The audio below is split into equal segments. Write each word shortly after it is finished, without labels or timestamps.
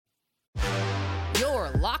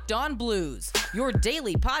You're Locked On Blues, your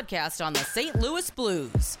daily podcast on the St. Louis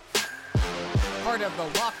Blues. Part of the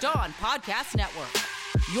Locked On Podcast Network,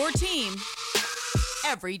 your team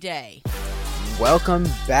every day. Welcome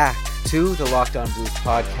back to the Locked On Blues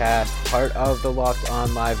podcast, part of the Locked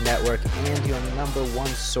On Live Network and your number one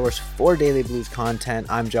source for daily Blues content.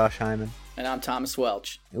 I'm Josh Hyman. And I'm Thomas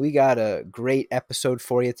Welch. We got a great episode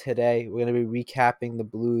for you today. We're going to be recapping the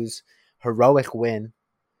Blues' heroic win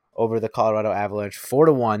over the Colorado Avalanche,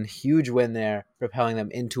 4-1, huge win there, propelling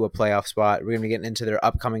them into a playoff spot. We're going to be getting into their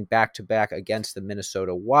upcoming back-to-back against the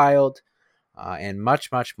Minnesota Wild, and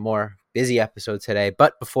much, much more. Busy episode today.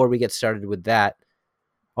 But before we get started with that,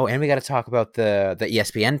 and we got to talk about the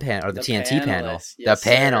ESPN panel, or the TNT panel. Yes, the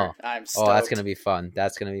panel. I'm stoked. Oh, that's going to be fun.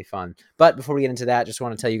 That's going to be fun. But before we get into that, just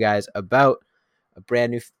want to tell you guys about a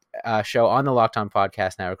brand new show on the Locked On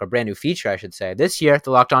Podcast Network, or brand new feature, I should say. This year,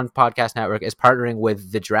 the Locked On Podcast Network is partnering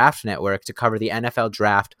with the Draft Network to cover the NFL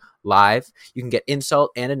Draft live. You can get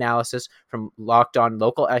insult and analysis from Locked On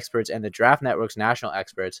local experts and the Draft Network's national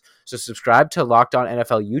experts. So subscribe to Locked On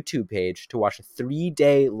NFL YouTube page to watch a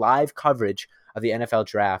 3-day live coverage of the NFL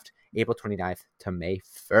Draft, April 29th to May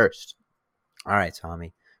 1st. All right,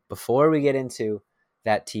 Tommy, before we get into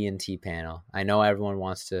that TNT panel, I know everyone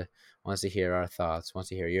wants to hear our thoughts, wants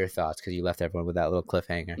to hear your thoughts, because you left everyone with that little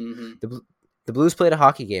cliffhanger. Mm-hmm. The Blues played a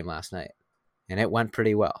hockey game last night, and it went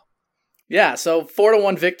pretty well. Yeah, so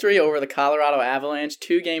 4-1 victory over the Colorado Avalanche.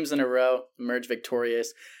 2 games in a row, emerged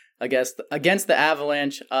victorious against the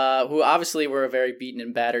Avalanche, who obviously were a very beaten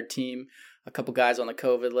and battered team. A couple guys on the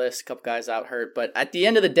COVID list, a couple guys out hurt. But at the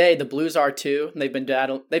end of the day, the Blues are too. They've been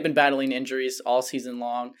battling injuries all season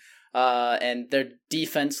long. And their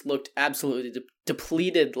defense looked absolutely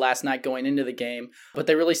depleted last night going into the game, but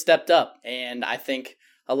they really stepped up. And I think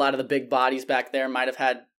a lot of the big bodies back there might have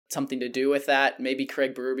had something to do with that. Maybe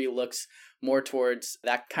Craig Berube looks more towards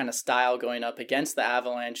that kind of style going up against the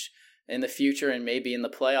Avalanche in the future and maybe in the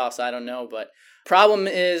playoffs. I don't know. But problem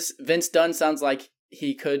is Vince Dunn sounds like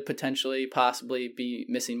he could possibly be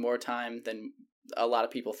missing more time than a lot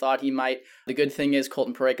of people thought he might. The good thing is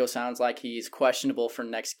Colton Parayko sounds like he's questionable for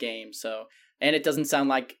next game. And it doesn't sound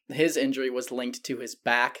like his injury was linked to his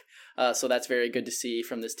back. So that's very good to see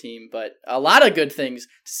from this team. But a lot of good things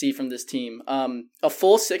to see from this team. A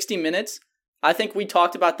full 60 minutes. I think we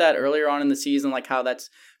talked about that earlier on in the season, like how that's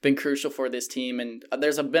been crucial for this team. And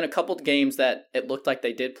there's been a couple of games that it looked like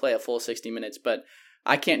they did play a full 60 minutes, but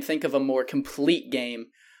I can't think of a more complete game,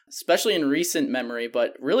 especially in recent memory,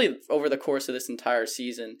 but really over the course of this entire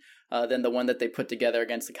season, than the one that they put together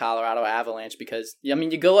against the Colorado Avalanche. Because, I mean,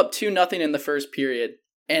 you go up 2-0 in the first period,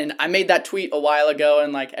 and I made that tweet a while ago,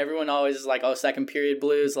 and like everyone always is like, oh, second period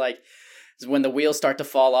Blues, like, is when the wheels start to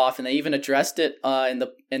fall off, and they even addressed it in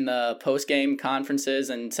the post-game conferences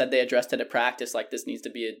and said they addressed it at practice, like this needs to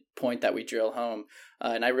be a point that we drill home.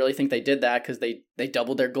 And I really think they did that because they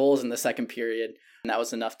doubled their goals in the second period. And that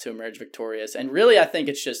was enough to emerge victorious. And really, I think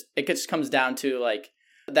it just comes down to like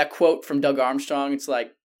that quote from Doug Armstrong. It's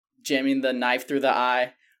like jamming the knife through the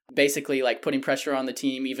eye, basically like putting pressure on the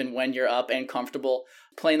team even when you're up and comfortable.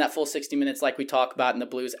 Playing that full 60 minutes like we talk about in the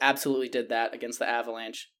Blues absolutely did that against the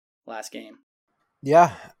Avalanche last game.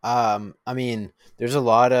 Yeah, I mean, there's a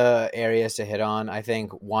lot of areas to hit on. I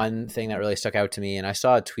think one thing that really stuck out to me, and I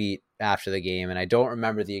saw a tweet after the game, and I don't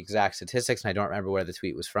remember the exact statistics, and I don't remember where the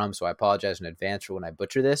tweet was from, so I apologize in advance for when I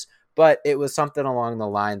butcher this, but it was something along the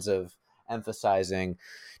lines of emphasizing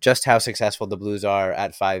just how successful the Blues are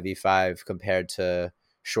at 5v5 compared to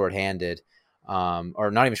shorthanded,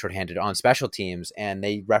 or not even shorthanded, on special teams, and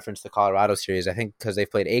they referenced the Colorado series, I think because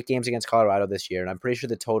they've played 8 games against Colorado this year, and I'm pretty sure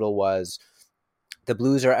the total was the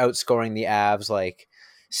Blues are outscoring the Avs like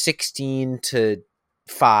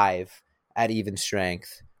 16-5 at even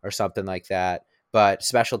strength or something like that. But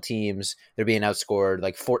special teams, they're being outscored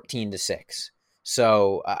like 14-6.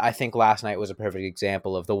 So I think last night was a perfect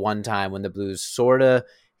example of the one time when the Blues sort of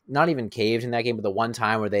not even caved in that game, but the one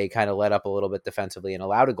time where they kind of let up a little bit defensively and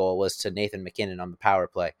allowed a goal was to Nathan MacKinnon on the power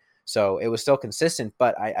play. So it was still consistent,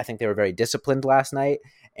 but I think they were very disciplined last night,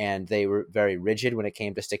 and they were very rigid when it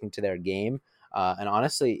came to sticking to their game. And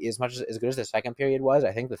honestly, as good as the second period was,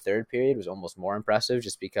 I think the third period was almost more impressive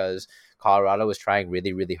just because Colorado was trying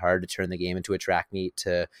really, really hard to turn the game into a track meet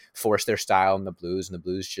to force their style on the Blues. And the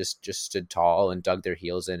Blues just stood tall and dug their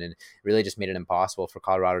heels in and really just made it impossible for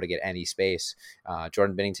Colorado to get any space.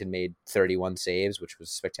 Jordan Binnington made 31 saves, which was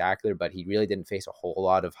spectacular, but he really didn't face a whole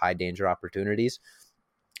lot of high danger opportunities.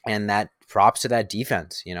 And that props to that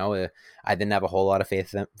defense. You know, I didn't have a whole lot of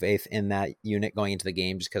faith in that unit going into the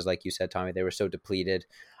game just because, like you said, Tommy, they were so depleted.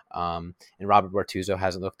 And Robert Bortuzzo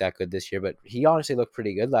hasn't looked that good this year, but he honestly looked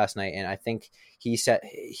pretty good last night. And I think his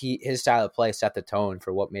style of play set the tone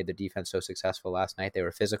for what made the defense so successful last night. They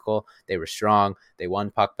were physical, they were strong, they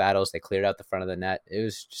won puck battles, they cleared out the front of the net. It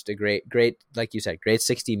was just a great, like you said, great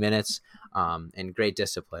 60 minutes, and great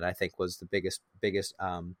discipline. I think was the biggest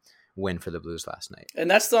win for the Blues last night. And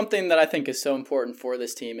that's something that I think is so important for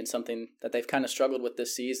this team, and something that they've kind of struggled with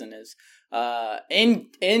this season is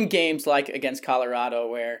in games like against Colorado,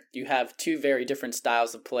 where you have two very different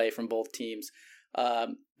styles of play from both teams.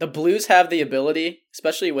 The Blues have the ability,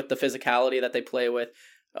 especially with the physicality that they play with,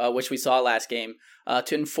 which we saw last game,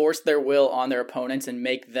 to enforce their will on their opponents and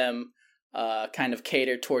make them kind of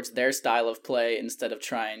cater towards their style of play instead of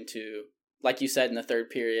trying to, like you said in the third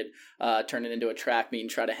period, turn it into a track meet and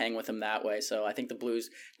try to hang with them that way. So I think the Blues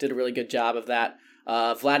did a really good job of that.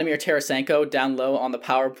 Vladimir Tarasenko down low on the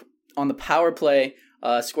power play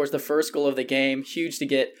scores the first goal of the game. Huge to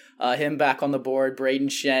get him back on the board. Braden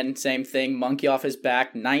Shen, same thing, monkey off his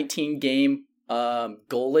back. 19-game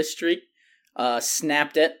goalless streak,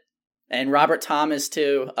 snapped it. And Robert Thomas,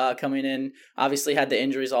 too, coming in, obviously had the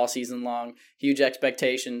injuries all season long. Huge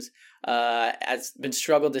expectations. Has been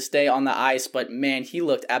struggled to stay on the ice, but man, he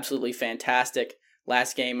looked absolutely fantastic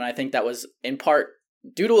last game. And I think that was in part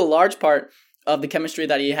due to a large part of the chemistry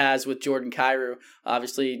that he has with Jordan Kyrou,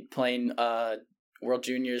 obviously playing World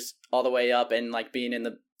Juniors all the way up and like being in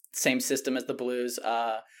the same system as the Blues.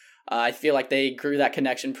 I feel like they grew that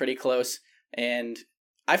connection pretty close, and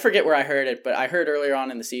I forget where I heard it, but I heard earlier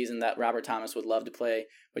on in the season that Robert Thomas would love to play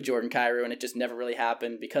with Jordan Kyrou, and it just never really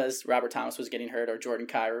happened because Robert Thomas was getting hurt or Jordan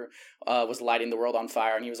Kyrou was lighting the world on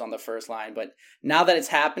fire and he was on the first line. But now that it's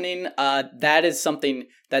happening, that is something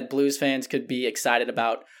that Blues fans could be excited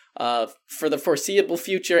about for the foreseeable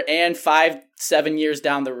future and 5-7 years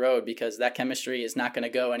down the road, because that chemistry is not going to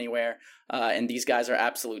go anywhere, and these guys are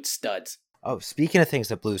absolute studs. Oh, speaking of things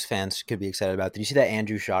that Blues fans could be excited about, did you see that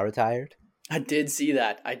Andrew Shaw retired? I did see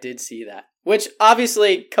that. Which,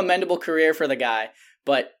 obviously, commendable career for the guy,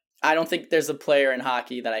 but I don't think there's a player in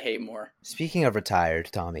hockey that I hate more. Speaking of retired,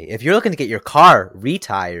 Tommy, if you're looking to get your car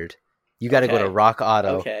retired, you got to go to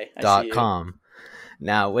rockauto.com.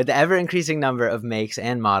 Now, with the ever-increasing number of makes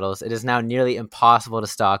and models, it is now nearly impossible to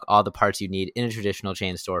stock all the parts you need in a traditional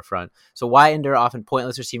chain storefront. So why endure often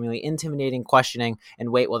pointless or seemingly intimidating questioning and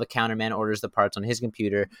wait while the counterman orders the parts on his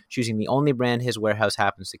computer, choosing the only brand his warehouse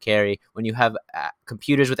happens to carry, when you have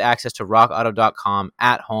computers with access to rockauto.com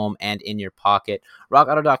at home and in your pocket?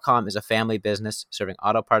 RockAuto.com is a family business serving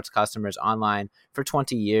auto parts customers online for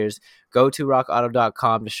 20 years. Go to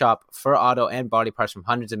rockauto.com to shop for auto and body parts from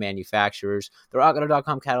hundreds of manufacturers. The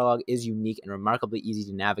rockauto.com catalog is unique and remarkably easy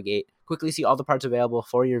to navigate. Quickly see all the parts available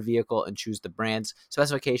for your vehicle and choose the brands,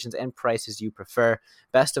 specifications, and prices you prefer.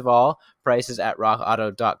 Best of all, prices at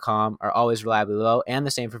rockauto.com are always reliably low and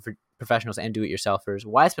the same for professionals and do-it-yourselfers.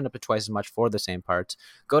 Why spend up to twice as much for the same parts?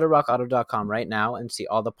 Go to rockauto.com right now and see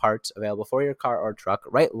all the parts available for your car or truck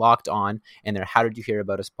right locked on in their How Did You Hear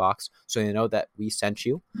About Us box, so you know that we sent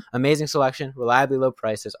you. Amazing selection, reliably low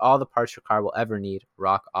prices, all the parts your car will ever need.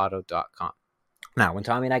 rockauto.com. Now, when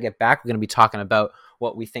Tommy and I get back, we're going to be talking about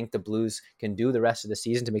what we think the Blues can do the rest of the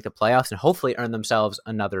season to make the playoffs and hopefully earn themselves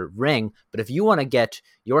another ring. But if you want to get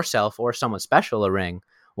yourself or someone special a ring,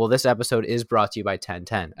 well, this episode is brought to you by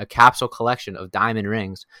 1010, a capsule collection of diamond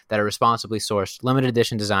rings that are responsibly sourced, limited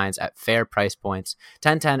edition designs at fair price points.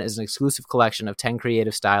 1010 is an exclusive collection of 10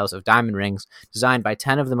 creative styles of diamond rings designed by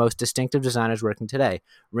 10 of the most distinctive designers working today,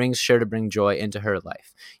 rings sure to bring joy into her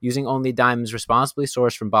life. Using only diamonds responsibly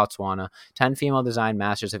sourced from Botswana, 10 female design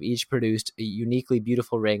masters have each produced a uniquely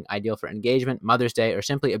beautiful ring ideal for engagement, Mother's Day, or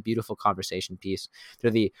simply a beautiful conversation piece. They're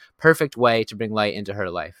the perfect way to bring light into her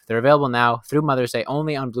life. They're available now through Mother's Day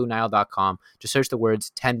only on BlueNile.com. Just search the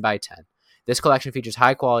words 10 by 10. This collection features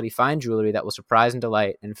high-quality, fine jewelry that will surprise and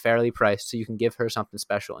delight and fairly priced so you can give her something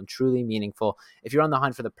special and truly meaningful. If you're on the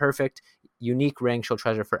hunt for the perfect, unique ring she'll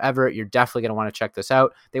treasure forever, you're definitely going to want to check this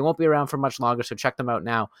out. They won't be around for much longer, so check them out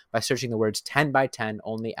now by searching the words 10 by 10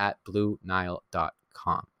 only at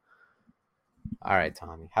BlueNile.com. All right,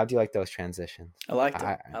 Tommy, how do you like those transitions? I liked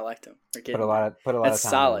them. We're getting put a lot of time. That's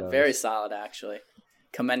solid. Very solid, actually.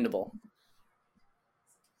 Commendable.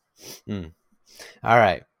 All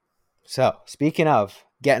right. So, speaking of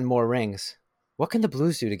getting more rings, what can the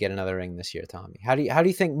Blues do to get another ring this year, Tommy? How do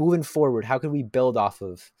you think moving forward? How can we build off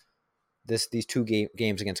of these two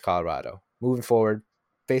games against Colorado moving forward,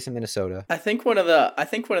 facing Minnesota? I think one of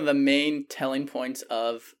the main telling points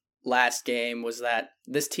of last game was that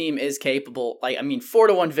this team is capable.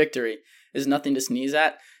 4-1 victory is nothing to sneeze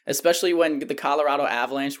at, especially when the Colorado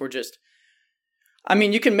Avalanche were just. I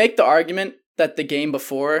mean, you can make the argument that the game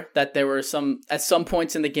before, that there were at some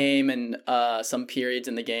points in the game and some periods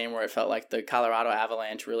in the game where it felt like the Colorado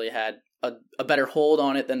Avalanche really had a better hold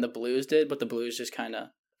on it than the Blues did, but the Blues just kind of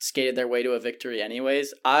skated their way to a victory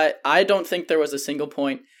anyways. I don't think there was a single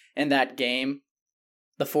point in that game,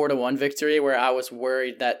 the 4-1 victory, where I was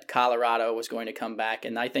worried that Colorado was going to come back.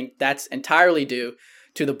 And I think that's entirely due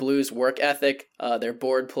to the Blues' work ethic, their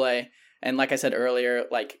board play, and like I said earlier,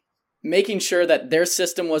 like making sure that their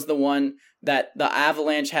system was the one that the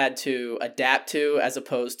Avalanche had to adapt to, as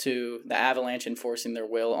opposed to the Avalanche enforcing their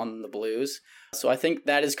will on the Blues. So I think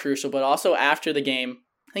that is crucial. But also after the game,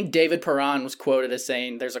 I think David Perron was quoted as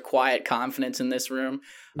saying there's a quiet confidence in this room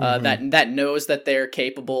that knows that they're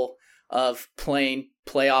capable of playing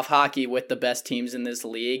playoff hockey with the best teams in this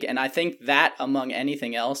league. And I think that, among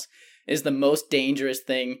anything else, is the most dangerous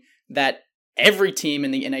thing that every team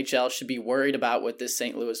in the NHL should be worried about with this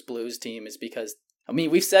St. Louis Blues team, is because, I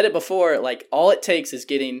mean, we've said it before, like, all it takes is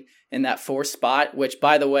getting in that fourth spot, which,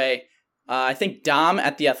 by the way, I think Dom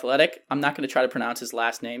at The Athletic, I'm not going to try to pronounce his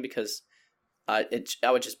last name because I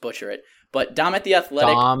would just butcher it, but Dom at The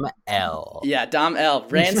Athletic. Dom L. Yeah, Dom L.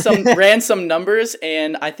 ran some numbers,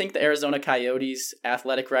 and I think the Arizona Coyotes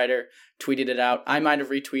athletic writer tweeted it out. I might have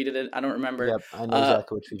retweeted it. I don't remember. Yep, I know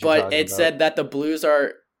exactly what you're but talking it about. said that the Blues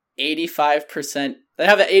are 85%. They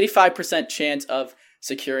have an 85% chance of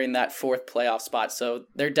securing that fourth playoff spot. So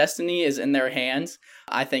their destiny is in their hands.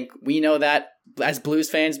 I think we know that as Blues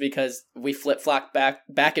fans because we flip-flop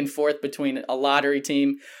back and forth between a lottery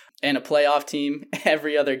team and a playoff team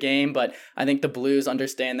every other game, but I think the Blues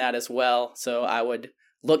understand that as well. So I would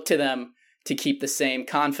look to them to keep the same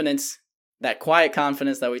confidence, that quiet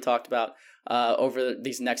confidence that we talked about over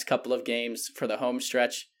these next couple of games for the home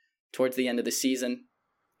stretch towards the end of the season,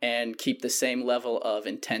 and keep the same level of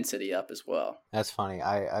intensity up as well. That's funny.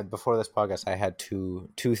 I before this podcast, I had two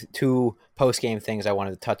post-game things I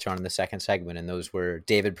wanted to touch on in the second segment, and those were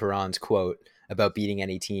David Perron's quote about beating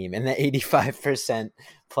any team and the 85%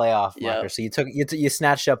 playoff marker. So you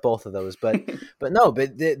snatched up both of those, but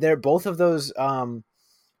they're both of those both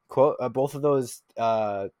of those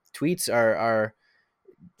tweets are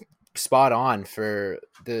spot on for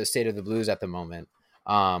the state of the Blues at the moment.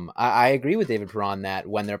 I agree with David Perron that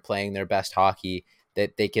when they're playing their best hockey,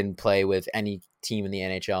 that they can play with any team in the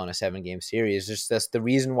NHL in a 7-game series. Just that's the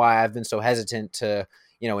reason why I've been so hesitant to,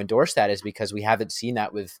 endorse that, is because we haven't seen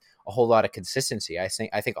that with a whole lot of consistency. I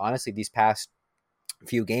think honestly, these past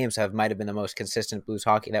few games might have been the most consistent Blues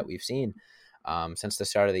hockey that we've seen since the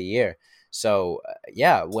start of the year. So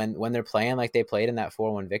when they're playing like they played in that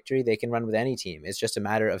 4-1 victory, they can run with any team. It's just a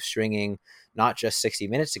matter of stringing not just 60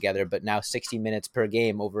 minutes together, but now 60 minutes per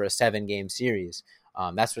game over a 7-game series.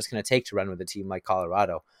 That's what it's going to take to run with a team like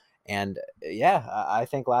Colorado. And I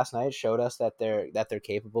think last night showed us that they're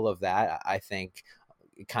capable of that. I think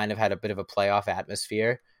it kind of had a bit of a playoff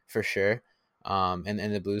atmosphere for sure.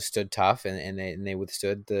 And the Blues stood tough and they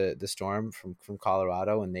withstood the storm from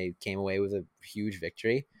Colorado, and they came away with a huge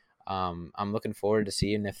victory. I'm looking forward to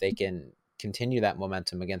seeing if they can continue that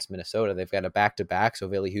momentum against Minnesota. They've got a back-to-back, so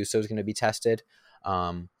Ville Husso is going to be tested.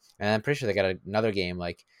 And I'm pretty sure they got another game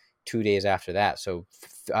like 2 days after that. So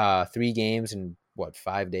 3 games in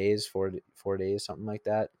 5 days, 4 days, something like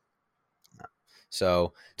that.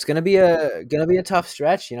 So it's gonna be a tough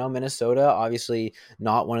stretch, Minnesota, obviously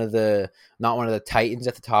not one of the Titans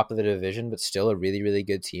at the top of the division, but still a really, really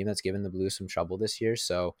good team that's given the Blues some trouble this year.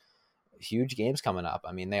 So huge games coming up.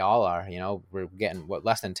 I mean, they all are. We're getting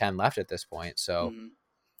less than 10 left at this point. So.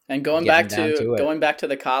 And going back to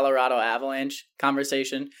the Colorado Avalanche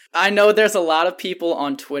conversation, I know there's a lot of people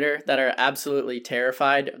on Twitter that are absolutely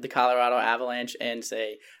terrified of the Colorado Avalanche and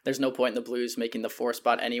say there's no point in the Blues making the 4th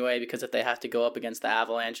spot anyway, because if they have to go up against the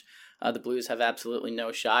Avalanche, the Blues have absolutely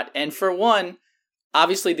no shot. And for one,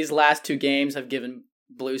 obviously these last 2 games have given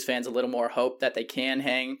Blues fans a little more hope that they can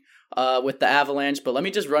hang with the Avalanche. But let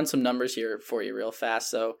me just run some numbers here for you real fast.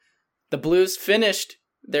 So the Blues finished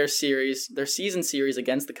their season series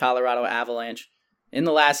against the Colorado Avalanche in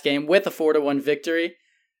the last game with a 4-1 victory.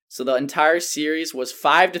 So the entire series was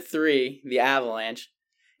 5-3, the Avalanche.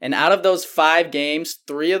 And out of those 5 games,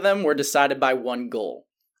 3 of them were decided by 1 goal.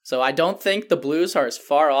 So I don't think the Blues are as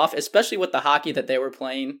far off, especially with the hockey that they were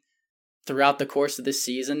playing throughout the course of this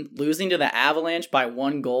season. Losing to the Avalanche by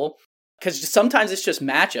 1 goal, because sometimes it's just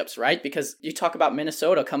matchups, right? Because you talk about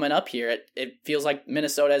Minnesota coming up here. It feels like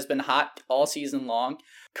Minnesota has been hot all season long.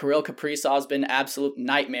 Kirill Kaprizov has been an absolute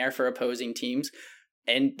nightmare for opposing teams.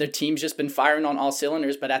 And the team's just been firing on all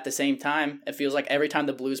cylinders. But at the same time, it feels like every time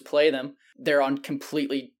the Blues play them, they're on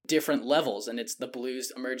completely different levels, and it's the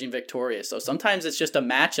Blues emerging victorious. So sometimes it's just a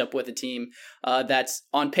matchup with a team that's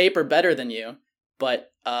on paper better than you,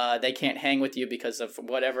 but they can't hang with you because of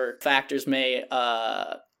whatever factors may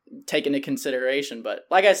take into consideration. But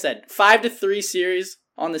like I said, 5-3 series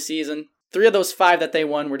on the season. 3 of those 5 that they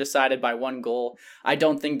won were decided by 1 goal. I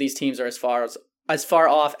don't think these teams are as far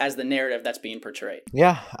off as the narrative that's being portrayed.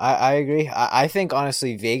 Yeah, I agree. I think,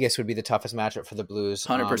 honestly, Vegas would be the toughest matchup for the Blues.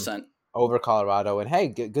 100%. Over Colorado. And hey,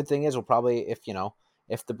 good thing is we'll probably,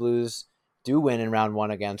 if the Blues do win in round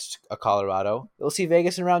 1 against a Colorado, you'll see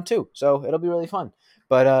Vegas in round 2. So it'll be really fun.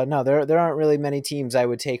 But no, there aren't really many teams I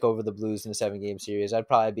would take over the Blues in a 7-game series. I'd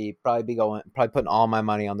probably be putting all my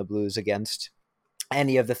money on the Blues against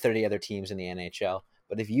any of the 30 other teams in the NHL.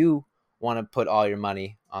 But if you want to put all your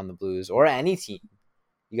money on the Blues or any team,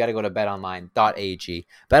 you got to go to betonline.ag.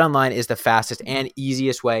 BetOnline is the fastest and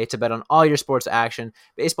easiest way to bet on all your sports action.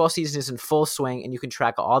 Baseball season is in full swing, and you can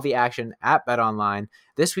track all the action at BetOnline.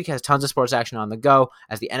 This week has tons of sports action on the go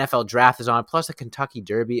as the NFL draft is on, plus the Kentucky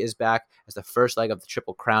Derby is back as the first leg of the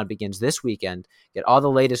Triple Crown begins this weekend. Get all the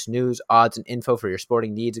latest news, odds, and info for your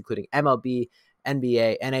sporting needs, including MLB,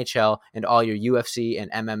 NBA, NHL, and all your UFC and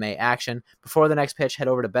MMA action. Before the next pitch, head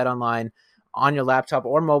over to BetOnline on your laptop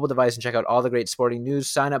or mobile device and check out all the great sporting news,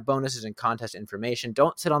 sign-up bonuses, and contest information.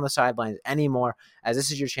 Don't sit on the sidelines anymore, as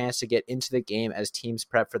this is your chance to get into the game as teams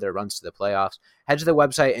prep for their runs to the playoffs. Head to the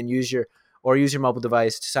website and use your mobile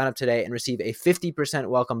device to sign up today and receive a 50%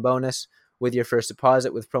 welcome bonus with your first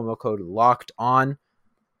deposit with promo code LOCKEDON.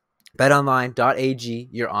 BetOnline.ag,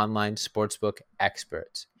 your online sportsbook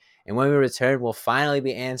experts. And when we return, we'll finally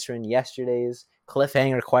be answering yesterday's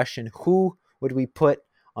cliffhanger question: who would we put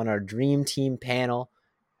on our dream team panel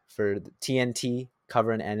for the TNT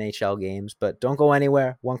covering NHL games? But don't go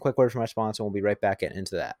anywhere. One quick word from our sponsor, and we'll be right back getting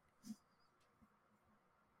into that.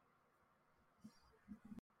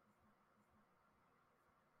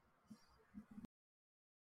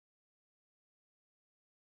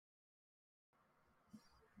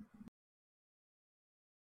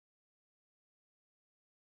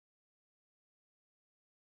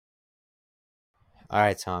 All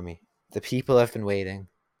right, Tommy. The people have been waiting.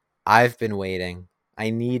 I've been waiting. I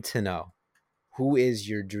need to know, who is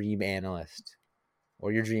your dream analyst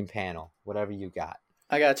or your dream panel, whatever you got?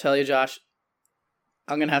 I got to tell you, Josh,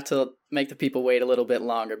 I'm going to have to make the people wait a little bit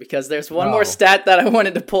longer because there's one more stat that I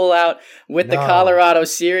wanted to pull out with the Colorado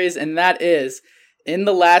series, and that is, in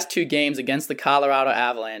the last 2 games against the Colorado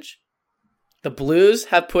Avalanche, the Blues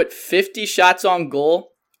have put 50 shots on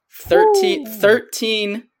goal,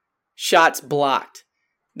 13 shots blocked.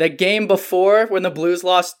 The game before, when the Blues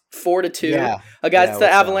lost 4-2 against the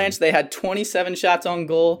Avalanche, they had 27 shots on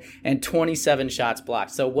goal and 27 shots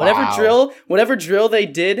blocked. So whatever drill they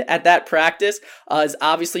did at that practice is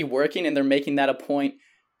obviously working, and they're making that a point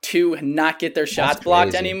to not get their shots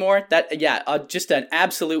blocked anymore. Just an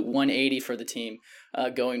absolute 180 for the team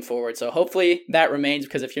going forward. So hopefully that remains,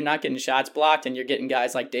 because if you're not getting shots blocked and you're getting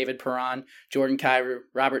guys like David Perron, Jordan Kyrou,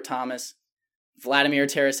 Robert Thomas, Vladimir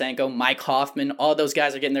Tarasenko, Mike Hoffman, all those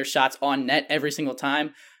guys are getting their shots on net every single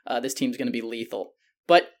time, this team's going to be lethal.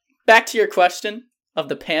 But back to your question of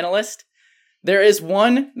the panelist, there is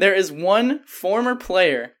one former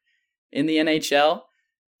player in the NHL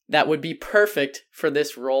that would be perfect for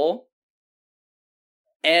this role,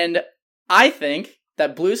 and I think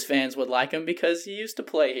that Blues fans would like him because he used to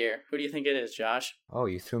play here. Who do you think it is, Josh? Oh,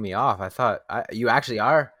 you threw me off. I thought you actually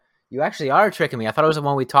are. You actually are tricking me. I thought it was the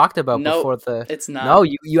one we talked about before the... it's not. No,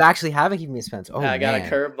 you actually haven't given me a suspense. Oh, I got a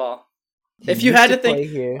curveball. If you had to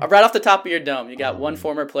think, right off the top of your dome, you got one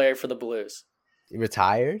former player for the Blues.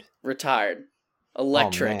 Retired.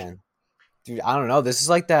 Electric. Oh, man. Dude, I don't know. This is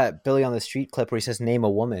like that Billy on the Street clip where he says, "Name a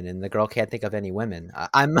woman," and the girl can't think of any women.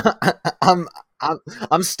 I'm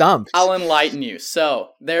stumped. I'll enlighten you.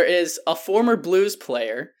 So there is a former Blues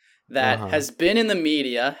player that has been in the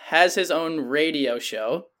media, has his own radio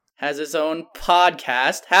show, has his own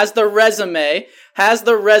podcast, has the resume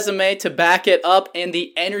to back it up, and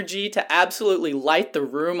the energy to absolutely light the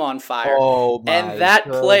room on fire. Oh, my and that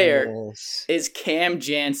player is Cam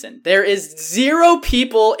Janssen. There is 0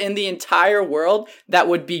 people in the entire world that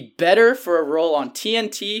would be better for a role on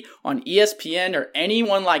TNT, on ESPN, or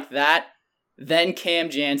anyone like that than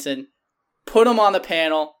Cam Janssen. Put him on the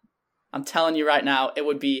panel. I'm telling you right now, it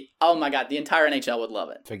would be, oh my God, the entire NHL would love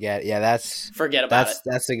it. Forget about it.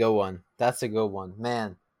 That's a good one. That's a good one.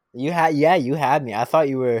 Man, you had me. I thought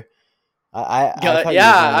you were, I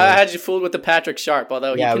had you fooled with the Patrick Sharp,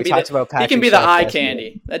 although he can be the eye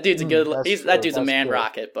candy. That dude's a man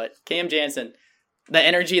rocket, but Cam Janssen, the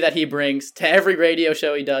energy that he brings to every radio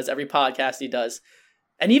show he does, every podcast he does,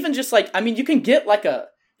 and even just you can get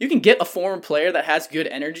you can get a former player that has good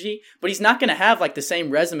energy, but he's not going to have like the same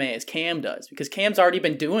resume as Cam does because Cam's already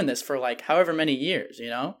been doing this for like however many years, you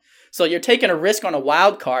know? So you're taking a risk on a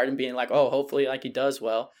wild card and being like, oh, hopefully like he does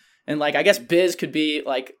well. And like, I guess Biz could be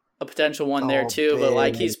like a potential one there too, but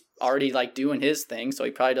like he's already like doing his thing. So he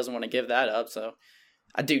probably doesn't want to give that up. So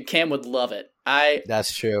dude, Cam would love it.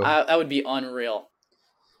 That's true. That would be unreal.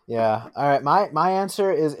 Yeah. All right. My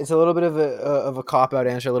answer is it's a little bit of a cop out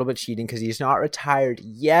answer, a little bit cheating because he's not retired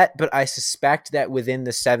yet, but I suspect that within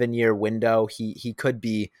the 7-year window, he could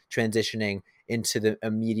be transitioning into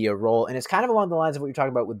a media role, and it's kind of along the lines of what you're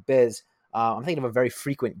talking about with Biz. I'm thinking of a very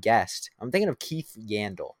frequent guest. I'm thinking of Keith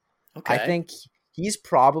Yandel. Okay. I think he's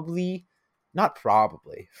probably not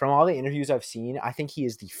probably from all the interviews I've seen. I think he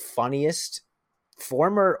is the funniest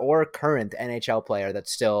former or current NHL player that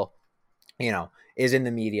still, is in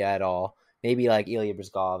the media at all. Maybe like Ilya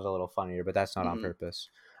Bryzgalov's a little funnier, but that's not on purpose.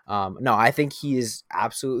 No, I think he is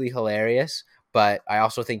absolutely hilarious, but I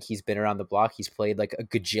also think he's been around the block. He's played like a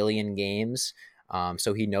gajillion games,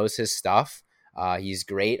 so he knows his stuff. He's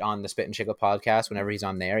great on the Spit and Chicklets podcast. Whenever he's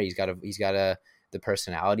on there, he's got the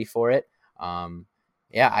personality for it.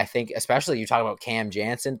 I think especially you talk about Cam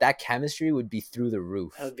Janssen, that chemistry would be through the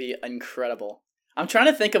roof. That would be incredible. I'm trying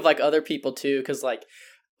to think of like other people too, because like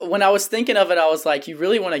when I was thinking of it, I was like, you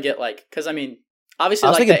really want to get like, because I mean, obviously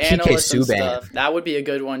like the analysts and stuff, that would be a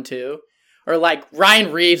good one too. Or like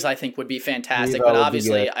Ryan Reeves, I think would be fantastic, but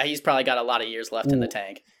obviously he's probably got a lot of years left in the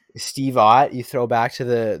tank. Steve Ott, you throw back to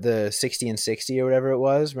the 60 and 60 or whatever it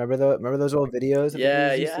was. Remember those old videos?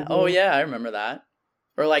 Yeah. Oh yeah, I remember that.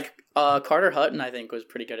 Or like Carter Hutton, I think was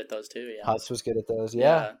pretty good at those too. Yeah, Hutz was good at those.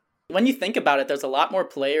 Yeah. When you think about it, there's a lot more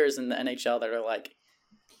players in the NHL that are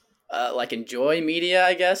like enjoy media,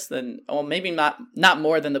 I guess, than maybe not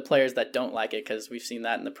more than the players that don't like it, because we've seen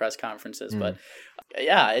that in the press conferences. But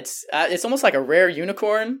yeah, it's almost like a rare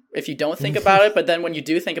unicorn if you don't think about it. But then when you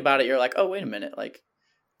do think about it, you're like, oh wait a minute, like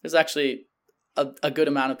there's actually a good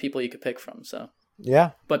amount of people you could pick from. So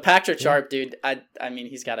yeah, but Patrick Sharp, dude, I mean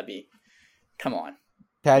he's got to be. Come on.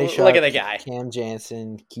 Patty Sharp, look at the guy. Cam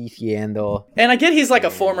Janssen, Keith Yandel. And I get he's like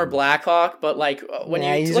a former Blackhawk, but like when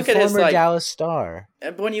you look at his like Dallas Star.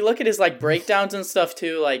 When you look at his like breakdowns and stuff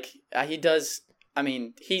too, like he does. I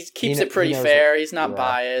mean, he keeps it pretty fair. He's not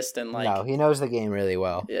biased and like. No, he knows the game really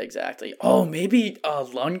well. Yeah, exactly. Oh, maybe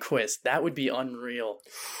Lundqvist. That would be unreal.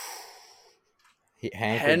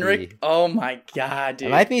 Henrik. Oh my god, dude.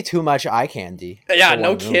 It might be too much eye candy. Yeah,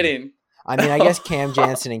 no kidding. I mean, I guess Cam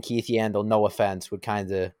Janssen and Keith Yandel, no offense, would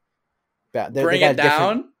kind of bring it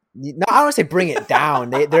down. No, I don't want to say bring it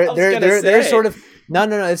down. They're sort of no.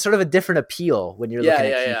 It's sort of a different appeal when you're looking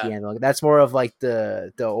at Keith Yandel. That's more of like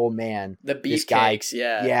the old man, the beefcakes.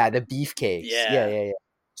 Yeah, the beefcakes. Yeah.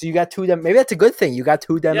 So you got two of them. Maybe that's a good thing. You got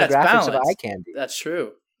two demographics of eye candy. That's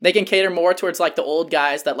true. They can cater more towards like the old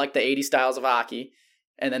guys that like the 80s styles of hockey,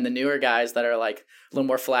 and then the newer guys that are like a little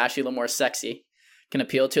more flashy, a little more sexy. Can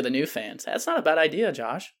appeal to the new fans. That's not a bad idea,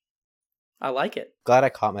 Josh. I like it. Glad I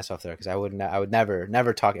caught myself there because I would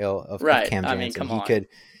never talk ill of Cam Janssen. I mean, come on.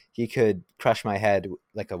 He could crush my head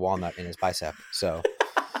like a walnut in his bicep. So,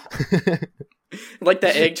 like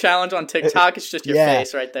the egg challenge on TikTok, it's just your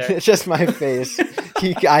face right there. It's just my face.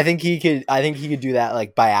 I think he could do that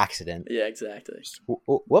like by accident. Yeah, exactly.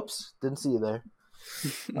 Whoops, didn't see you there.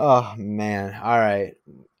 Oh man! All right,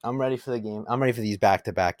 I'm ready for the game. I'm ready for these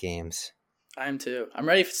back-to-back games. I am too. I'm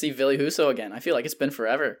ready to see Ville Husso again. I feel like it's been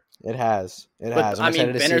forever. It has. I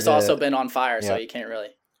mean, Benner's also been on fire, so you can't really.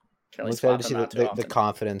 I'm excited to see the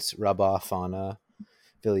confidence rub off on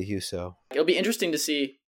Ville Husso. It'll be interesting to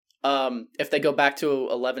see if they go back to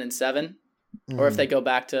 11-7, or if they go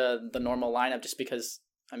back to the normal lineup. Just because,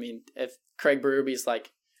 I mean, if Craig Berube's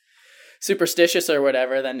like superstitious or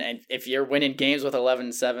whatever, then if you're winning games with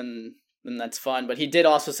 11-7, then that's fun. But he did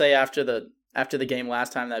also say after the game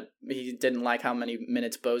last time that he didn't like how many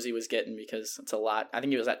minutes Bozy was getting because it's a lot. I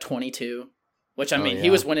think he was at 22, which he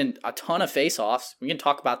was winning a ton of faceoffs. We can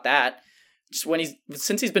talk about that. Just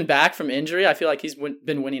since he's been back from injury, I feel like he's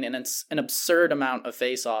been winning an absurd amount of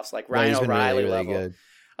faceoffs, like Ryan O'Reilly really level.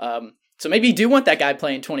 Good. So maybe you do want that guy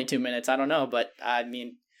playing 22 minutes. I don't know, but I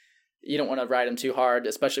mean, you don't want to ride him too hard,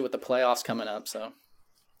 especially with the playoffs coming up. So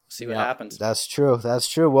see what happens. That's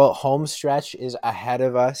true. Well, home stretch is ahead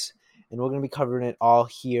of us. And we're going to be covering it all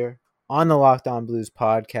here on the Locked On Blues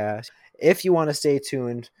podcast. If you want to stay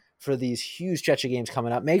tuned for these huge stretch of games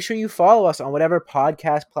coming up, make sure you follow us on whatever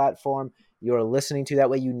podcast platform you're listening to. That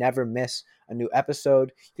way you never miss a new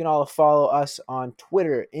episode. You can all follow us on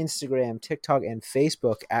Twitter, Instagram, TikTok, and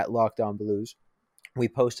Facebook at Locked On Blues. We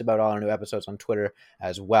post about all our new episodes on Twitter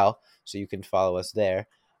as well, so you can follow us there.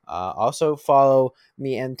 Also follow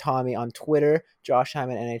me and Tommy on Twitter. Josh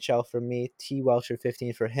Hyman NHL for me, T Welcher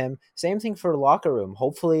 15 for him. Same thing for Locker Room.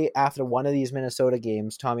 Hopefully after one of these Minnesota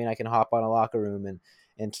games, Tommy and I can hop on a Locker Room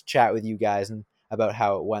and chat with you guys and about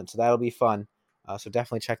how it went. So that'll be fun. So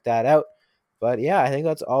definitely check that out. But yeah, I think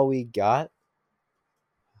that's all we got.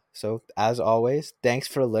 So as always, thanks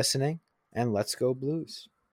for listening, and let's go Blues.